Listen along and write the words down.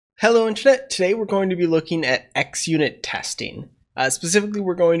Hello Internet, today we're going to be looking at xUnit testing. Specifically,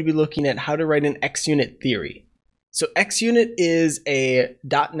 we're going to be looking at how to write an xUnit theory. So xUnit is a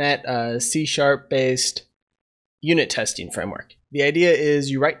 .NET C# based unit testing framework. The idea is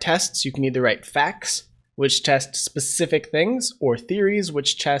you write tests. You can either write facts, which test specific things, or theories,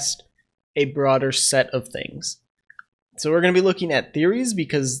 which test a broader set of things. So we're going to be looking at theories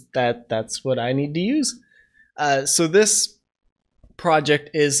because that's what I need to use. So this project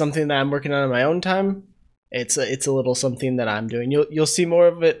is something that I'm working on in my own time. It's a little something that I'm doing. You'll see more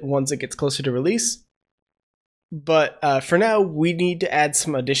of it once it gets closer to release. But for now, we need to add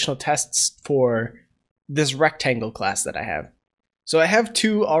some additional tests for this rectangle class that I have. So I have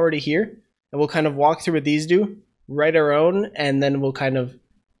two already here, and we'll kind of walk through what these do, write our own, and then we'll kind of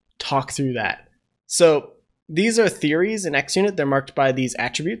talk through that. So these are theories in xUnit. They're marked by these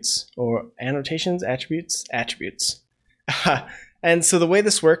attributes or annotations, attributes. And so the way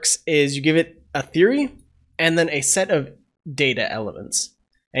this works is you give it a theory and then a set of data elements.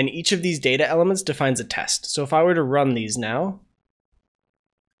 And each of these data elements defines a test. So if I were to run these now,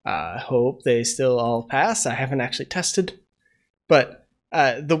 I hope they still all pass. I haven't actually tested. But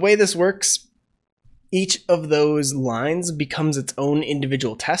the way this works, each of those lines becomes its own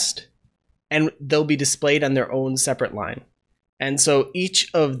individual test, and they'll be displayed on their own separate line. And so each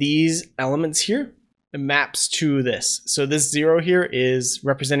of these elements here maps to this. So this 0 here is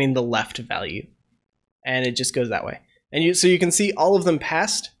representing the left value, and it just goes that way. And so you can see all of them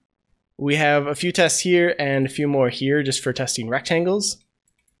passed. We have a few tests here and a few more here just for testing rectangles.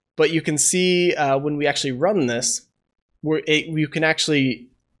 But you can see when we actually run this, you can actually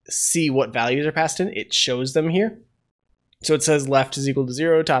see what values are passed in. It shows them here. So it says left is equal to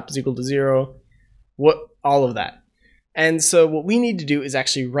 0, top is equal to 0, all of that. And so what we need to do is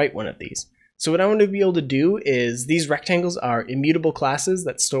actually write one of these. So what I want to be able to do is these rectangles are immutable classes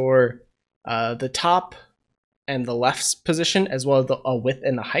that store the top and the left's position as well as the width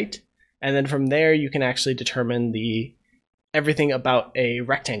and the height. And then from there you can actually determine everything about a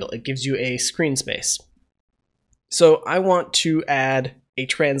rectangle. It gives you a screen space. So I want to add a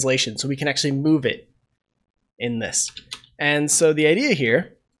translation so we can actually move it in this. And so the idea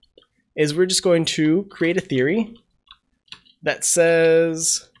here is we're just going to create a theory that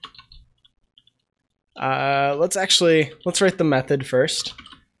says, let's write the method first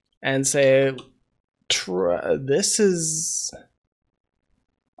and say,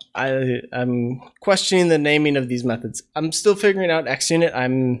 I'm questioning the naming of these methods. I'm still figuring out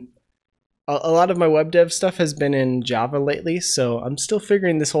xUnit. A lot of my web dev stuff has been in Java lately, so I'm still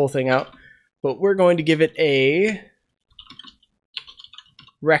figuring this whole thing out. But we're going to give it a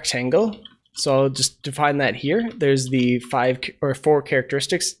rectangle. So I'll just define that here. There's the 4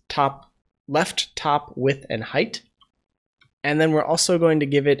 characteristics: left, top, width, and height. And then we're also going to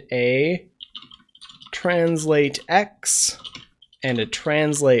give it a translate x and a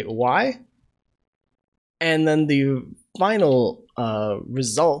translate y. And then the final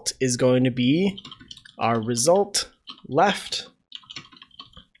result is going to be our result left,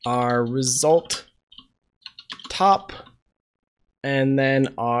 our result top, and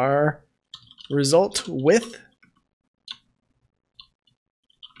then our result width.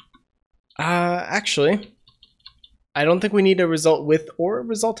 Actually, I don't think we need a result width or a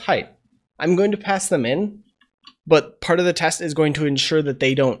result height. I'm going to pass them in, but part of the test is going to ensure that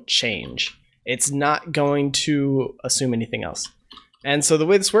they don't change. It's not going to assume anything else. And so the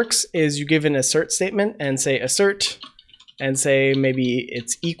way this works is you give an assert statement and say assert and say maybe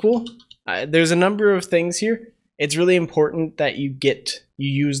it's equal. There's a number of things here. It's really important that you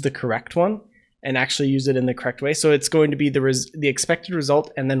use the correct one and actually use it in the correct way. So it's going to be the expected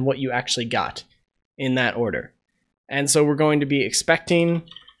result and then what you actually got in that order. And so we're going to be expecting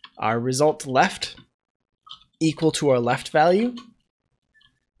our result left equal to our left value.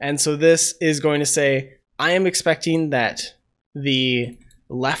 And so this is going to say, I am expecting that the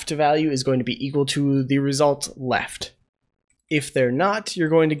left value is going to be equal to the result left. If they're not, you're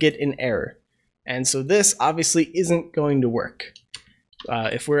going to get an error. And so this obviously isn't going to work.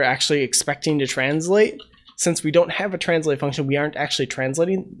 If we're actually expecting to translate, since we don't have a translate function, we aren't actually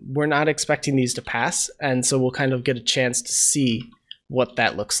translating, we're not expecting these to pass. And so we'll kind of get a chance to see what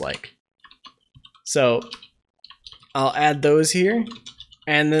that looks like. So I'll add those here.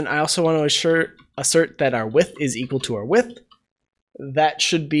 And then I also want to assert that our width is equal to our width. That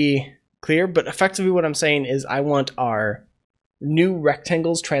should be clear, but effectively what I'm saying is I want our new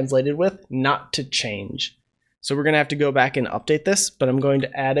rectangles translated with not to change. So we're going to have to go back and update this, but I'm going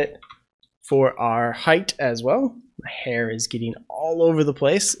to add it for our height as well. My hair is getting all over the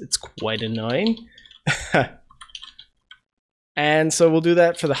place. It's quite annoying. And so we'll do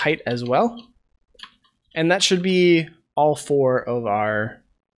that for the height as well. And that should be all 4 of our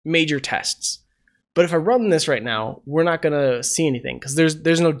major tests. But if I run this right now, we're not going to see anything because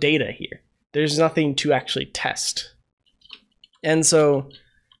there's no data here. There's nothing to actually test. And so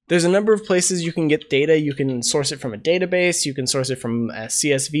there's a number of places you can get data. You can source it from a database. You can source it from a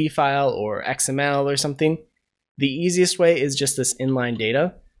CSV file or XML or something. The easiest way is just this inline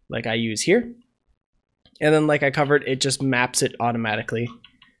data like I use here. And then like I covered, it just maps it automatically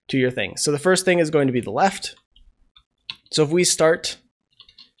to your thing. So the first thing is going to be the left. So if we start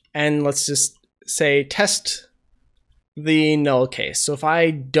and let's just say test the null case. So if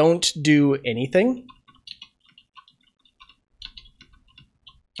I don't do anything,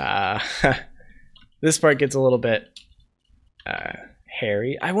 this part gets a little bit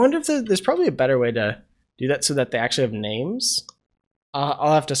hairy. I wonder if there's probably a better way to do that so that they actually have names.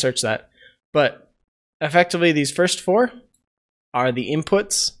 I'll have to search that. But effectively, these first 4 are the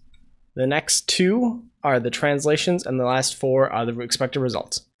inputs. The next 2 are the translations, and the last 4 are the expected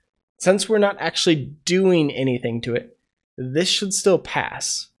results. Since we're not actually doing anything to it, this should still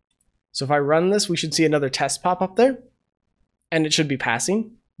pass. So if I run this, we should see another test pop up there, and it should be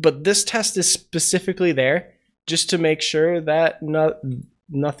passing. But this test is specifically there just to make sure that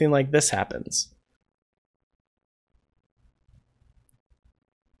nothing like this happens.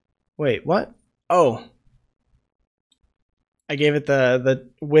 Wait, what? Oh. I gave it the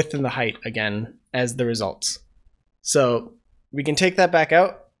width and the height again as the results. So we can take that back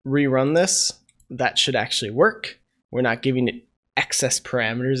out, rerun this. That should actually work. We're not giving it excess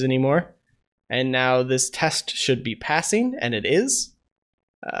parameters anymore. And now this test should be passing, and it is.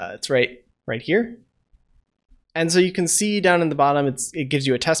 It's right here. And so you can see down in the bottom, it gives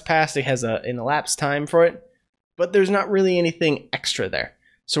you a test pass. It has an elapsed time for it, but there's not really anything extra there.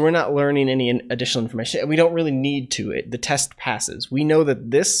 So we're not learning any additional information, and we don't really need to. The test passes. We know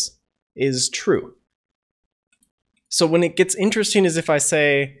that this is true. So when it gets interesting is if I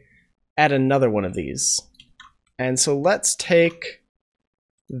say, add another one of these. And so let's take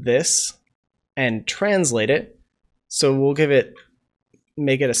this and translate it. So we'll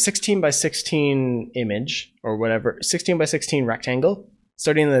make it a 16 by 16 image or whatever, 16 by 16 rectangle,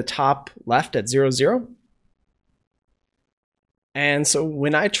 starting in the top left at 0, 0. And so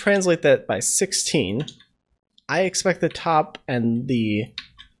when I translate that by 16, I expect the top and the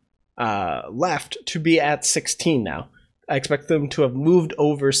left to be at 16 now. I expect them to have moved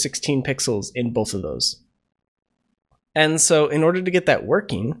over 16 pixels in both of those. And so in order to get that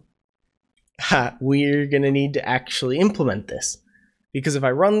working, we're going to need to actually implement this. Because if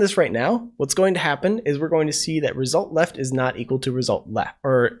I run this right now, what's going to happen is we're going to see that result left is not equal to result left,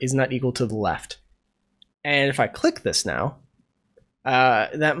 or is not equal to the left. And if I click this now,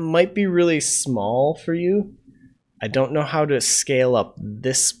 that might be really small for you. I don't know how to scale up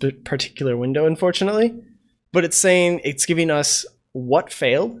this particular window, unfortunately, but it's giving us what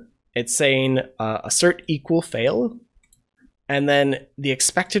failed. It's saying assert equal failed, and then the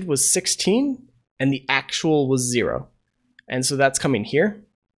expected was 16 and the actual was 0. And so that's coming here.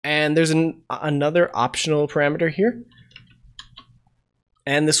 And there's another optional parameter here.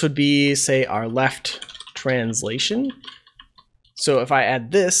 And this would be, say, our left translation. So if I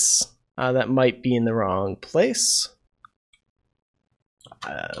add this, that might be in the wrong place.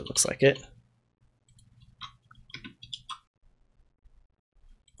 Looks like it.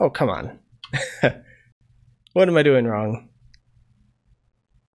 Oh, come on. What am I doing wrong?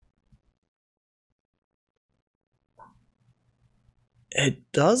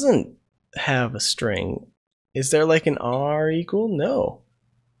 It doesn't have a string. Is there like an R equal? No.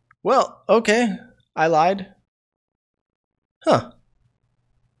 Well, okay. I lied. Huh.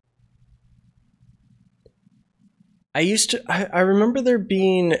 I remember there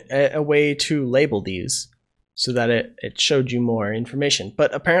being a way to label these so that it showed you more information,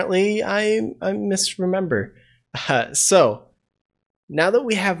 but apparently I misremember. So now that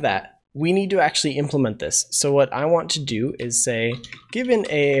we have that, we need to actually implement this. So what I want to do is say, given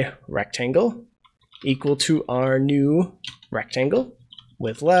a rectangle equal to our new rectangle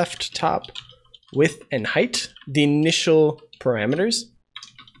with left, top, width, and height, the initial parameters,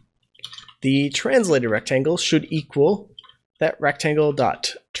 the translated rectangle should equal that rectangle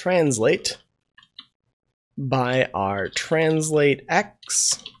dot translate by our translate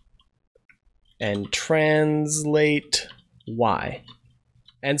x and translate y.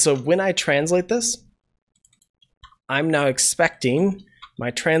 And so when I translate this, I'm now expecting my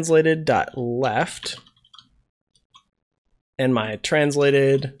translated dot left and my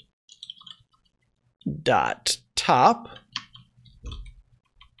translated dot top,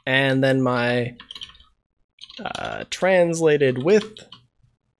 and then my translated with,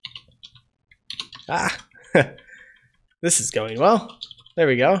 this is going well. There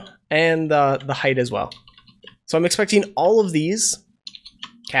we go. And the height as well. So I'm expecting all of these,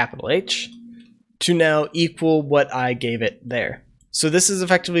 capital H, to now equal what I gave it there. So this is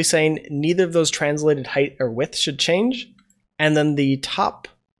effectively saying neither of those translated height or width should change. And then the top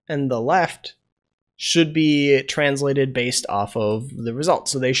and the left should be translated based off of the result.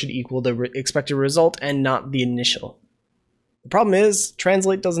 So they should equal the expected result and not the initial. The problem is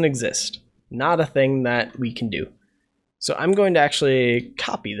translate doesn't exist. Not a thing that we can do. So I'm going to actually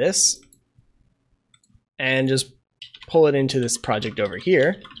copy this and just pull it into this project over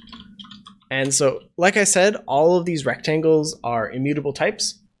here. And so, like I said, all of these rectangles are immutable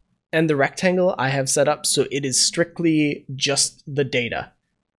types. And the rectangle I have set up so it is strictly just the data.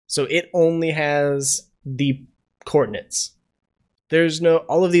 So it only has the coordinates. There's no,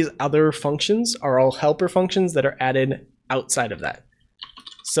 all of these other functions are all helper functions that are added outside of that.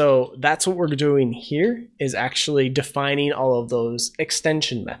 So that's what we're doing here, is actually defining all of those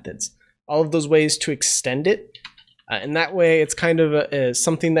extension methods, all of those ways to extend it. And that way it's kind of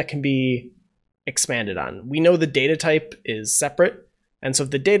something that can be expanded on. We know the data type is separate. And so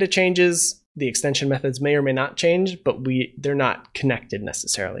if the data changes, the extension methods may or may not change, but they're not connected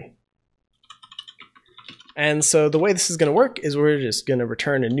necessarily. And so the way this is going to work is we're just going to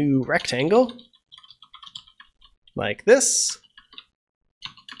return a new rectangle like this.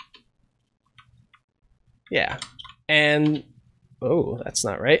 Yeah. And, oh, that's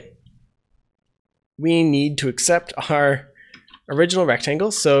not right. We need to accept our original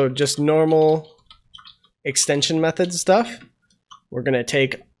rectangle. So just normal extension method stuff. We're going to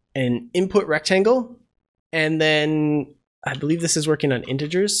take an input rectangle, and then I believe this is working on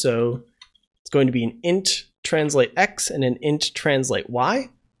integers. So it's going to be an int translate x and an int translate y. I'm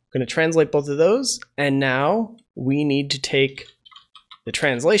going to translate both of those. And now we need to take the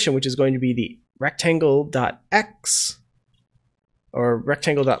translation, which is going to be the rectangle.x or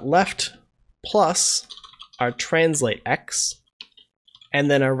rectangle.left plus our translate x, and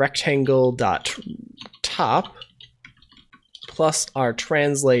then our rectangle.top plus our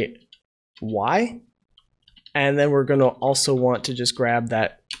translate y. And then we're going to also want to just grab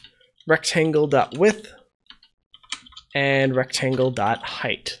that rectangle.width and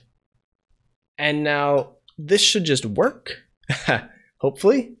rectangle.height. And now this should just work,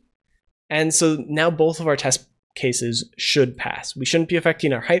 hopefully. And so now both of our test cases should pass. We shouldn't be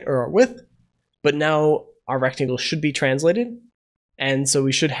affecting our height or our width, but now our rectangle should be translated. And so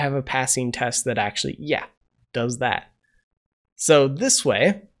we should have a passing test that actually, yeah, does that. So this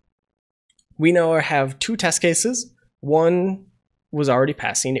way, we now have two test cases. One was already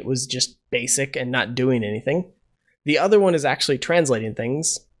passing. It was just basic and not doing anything. The other one is actually translating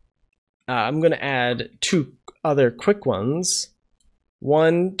things. I'm going to add two other quick ones.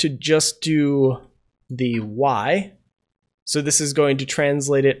 One to just do the y. So this is going to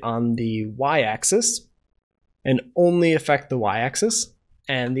translate it on the y-axis and only affect the y-axis.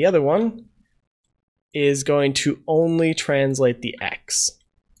 And the other one is going to only translate the x.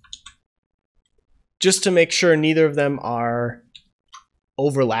 Just to make sure neither of them are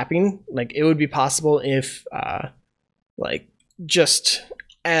overlapping. Like, it would be possible if, like, just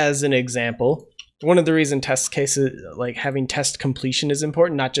as an example, one of the reasons test cases, like having test completion is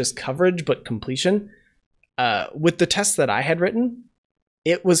important, not just coverage, but completion. With the tests that I had written,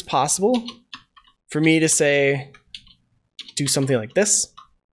 it was possible for me to say, do something like this,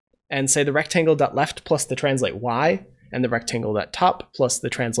 and say the rectangle.left plus the translate y, and the rectangle.top plus the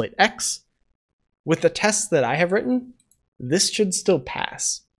translate x. With the tests that I have written, this should still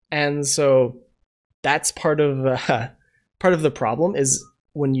pass. And so that's part of the problem, is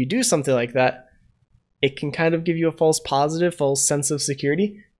when you do something like that, it can kind of give you a false positive, false sense of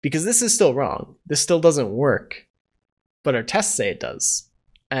security, because this is still wrong. This still doesn't work, but our tests say it does.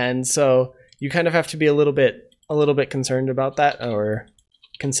 And so you kind of have to be a little bit concerned about that, or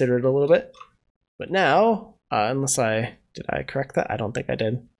consider it a little bit. But now, did I correct that? I don't think I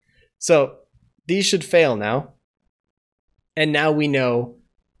did. So these should fail now. And now we know,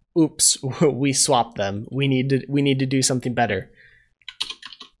 oops, we swapped them. We need to do something better.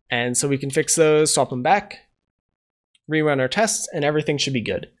 And so we can fix those, swap them back, rerun our tests, and everything should be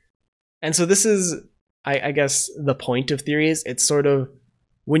good. And so this is, I guess, the point of theories. It's sort of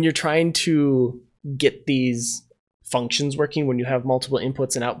when you're trying to get these functions working, when you have multiple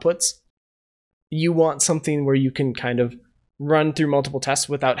inputs and outputs, you want something where you can kind of run through multiple tests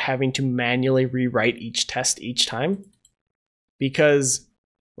without having to manually rewrite each test each time. Because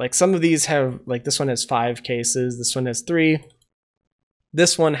like some of these have, like this one has 5 cases, this one has 3.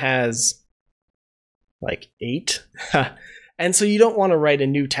 This one has like 8. And so you don't want to write a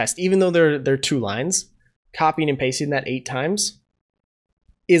new test, even though they're 2 lines. Copying and pasting that 8 times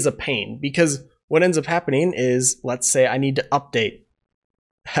is a pain, because what ends up happening is, let's say I need to update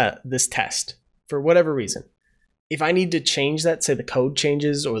this test for whatever reason. If I need to change that, say the code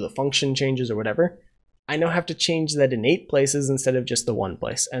changes or the function changes or whatever, I now have to change that in 8 places instead of just the 1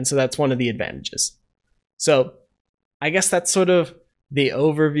 place. And so that's one of the advantages. So I guess that's sort of the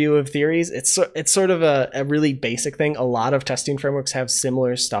overview of theories. It's sort of a really basic thing. A lot of testing frameworks have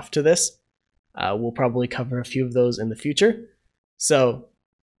similar stuff to this. We'll probably cover a few of those in the future. So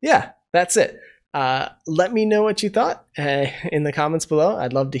yeah, that's it. Let me know what you thought in the comments below.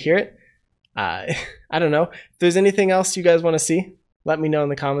 I'd love to hear it. I don't know. If there's anything else you guys want to see, let me know in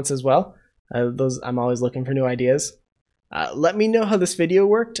the comments as well. I'm always looking for new ideas. Let me know how this video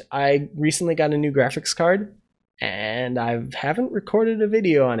worked. I recently got a new graphics card, and I haven't recorded a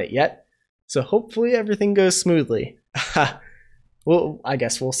video on it yet. So hopefully everything goes smoothly. Well, I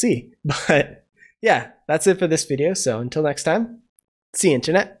guess we'll see. But yeah, that's it for this video. So until next time, see you,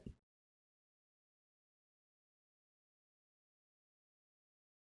 Internet.